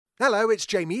Hello, it's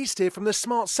Jamie East here from the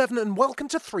Smart 7 and welcome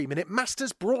to 3 Minute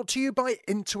Masters, brought to you by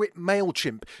Intuit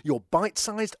MailChimp, your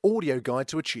bite-sized audio guide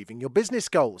to achieving your business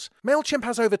goals. MailChimp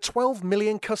has over 12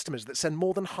 million customers that send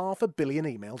more than 500 million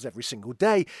emails every single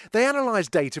day. They analyse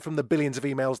data from the billions of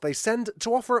emails they send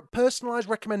to offer up personalised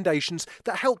recommendations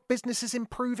that help businesses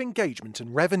improve engagement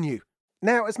and revenue.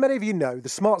 Now, as many of you know, the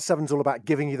Smart 7 is all about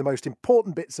giving you the most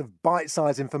important bits of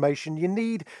bite-sized information you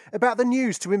need about the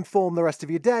news to inform the rest of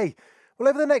your day. Well,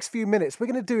 over the next few minutes, we're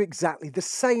going to do exactly the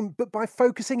same, but by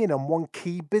focusing in on one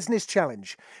key business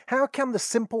challenge. How can the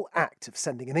simple act of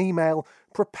sending an email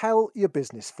propel your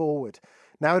business forward?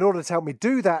 Now, in order to help me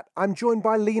do that, I'm joined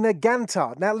by Lena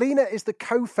Gantard. Now, Lena is the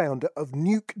co-founder of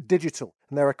Nuke Digital,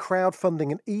 and they're a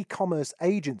crowdfunding and e-commerce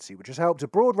agency which has helped a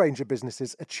broad range of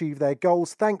businesses achieve their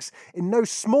goals, thanks in no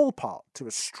small part to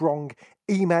a strong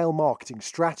email marketing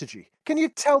strategy. Can you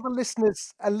tell the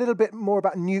listeners a little bit more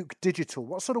about Nuke Digital?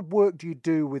 What sort of work do you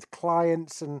do with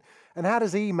clients, and how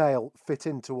does email fit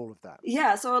into all of that?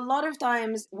 Yeah, so a lot of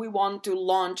times we want to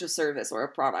launch a service or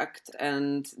a product,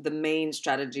 and the main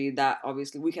strategy that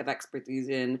obviously we have expertise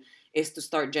in is to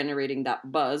start generating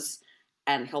that buzz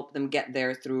and help them get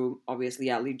there through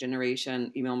obviously lead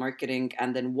generation, email marketing,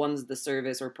 and then once the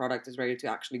service or product is ready to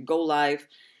actually go live,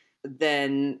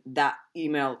 then that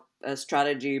email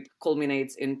strategy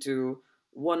culminates into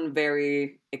one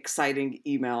very exciting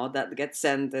email that gets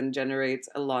sent and generates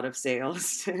a lot of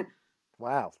sales.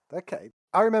 Wow, okay.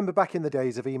 I remember back in the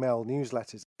days of email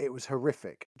newsletters, it was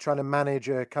horrific. Trying to manage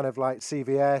a kind of like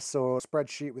CVS or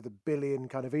spreadsheet with 1 billion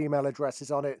kind of email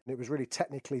addresses on it. It was really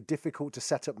technically difficult to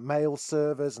set up mail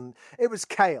servers and it was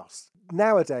chaos.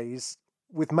 Nowadays,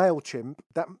 with MailChimp,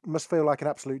 that must feel like an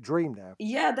absolute dream now.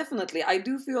 Yeah, definitely. I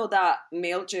do feel that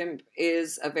MailChimp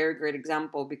is a very great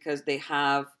example because they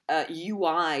have a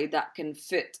UI that can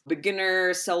fit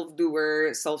beginner,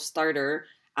 self-doer, self-starter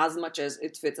as much as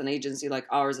it fits an agency like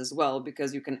ours as well,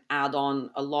 because you can add on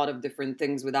a lot of different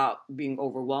things without being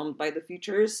overwhelmed by the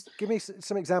features. Give me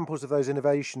some examples of those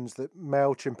innovations that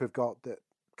MailChimp have got that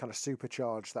kind of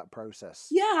supercharge that process.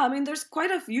 Yeah, I mean, there's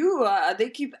quite a few. They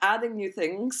keep adding new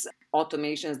things,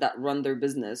 automations that run their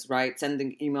business, right?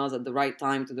 Sending emails at the right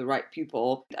time to the right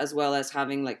people, as well as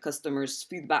having like customers'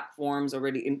 feedback forms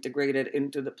already integrated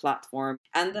into the platform.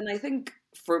 And then I think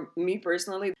for me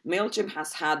personally, MailChimp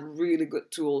has had really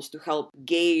good tools to help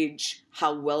gauge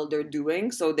how well they're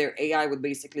doing. So their AI would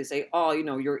basically say, oh,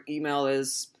 your email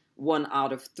is 1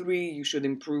 out of 3, you should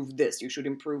improve this, you should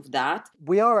improve that.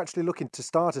 We are actually looking to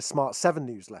start a Smart 7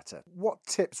 newsletter. What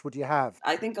tips would you have?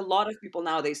 I think a lot of people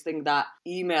nowadays think that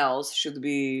emails should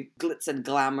be glitz and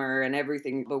glamour and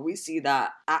everything, but we see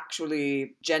that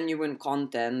actually genuine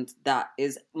content that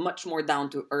is much more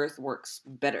down to earth works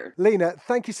better. Lena,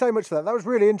 thank you so much for that. That was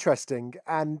really interesting.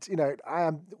 And,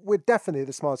 we're definitely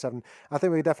the Smart 7. I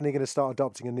think we're definitely going to start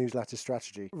adopting a newsletter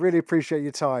strategy. Really appreciate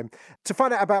your time. To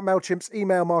find out about MailChimp's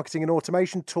email marketing and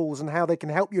automation tools and how they can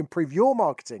help you improve your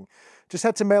marketing, just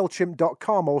head to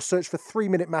MailChimp.com or search for 3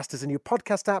 Minute Masters in your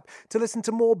podcast app to listen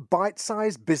to more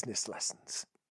bite-sized business lessons.